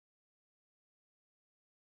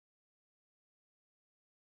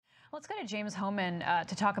Let's go to James Hohman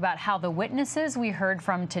to talk about how the witnesses we heard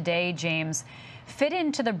from today, James, fit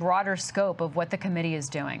into the broader scope of what the committee is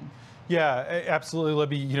doing. Yeah, absolutely,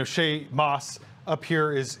 Libby. You know, Shaye Moss up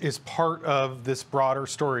here is part of this broader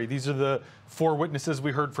story. These are the four witnesses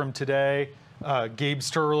we heard from today. Gabe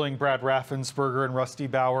Sterling, Brad Raffensperger, and Rusty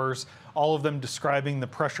Bowers, all of them describing the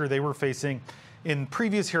pressure they were facing. In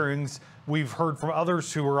previous hearings, we've heard from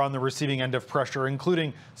others who were on the receiving end of pressure,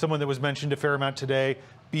 including someone that was mentioned a fair amount today,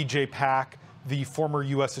 B.J. Pack, the former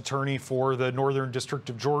U.S. attorney for the Northern District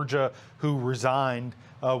of Georgia, who resigned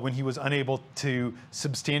when he was unable to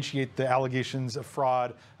substantiate the allegations of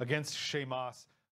fraud against Shaye Moss.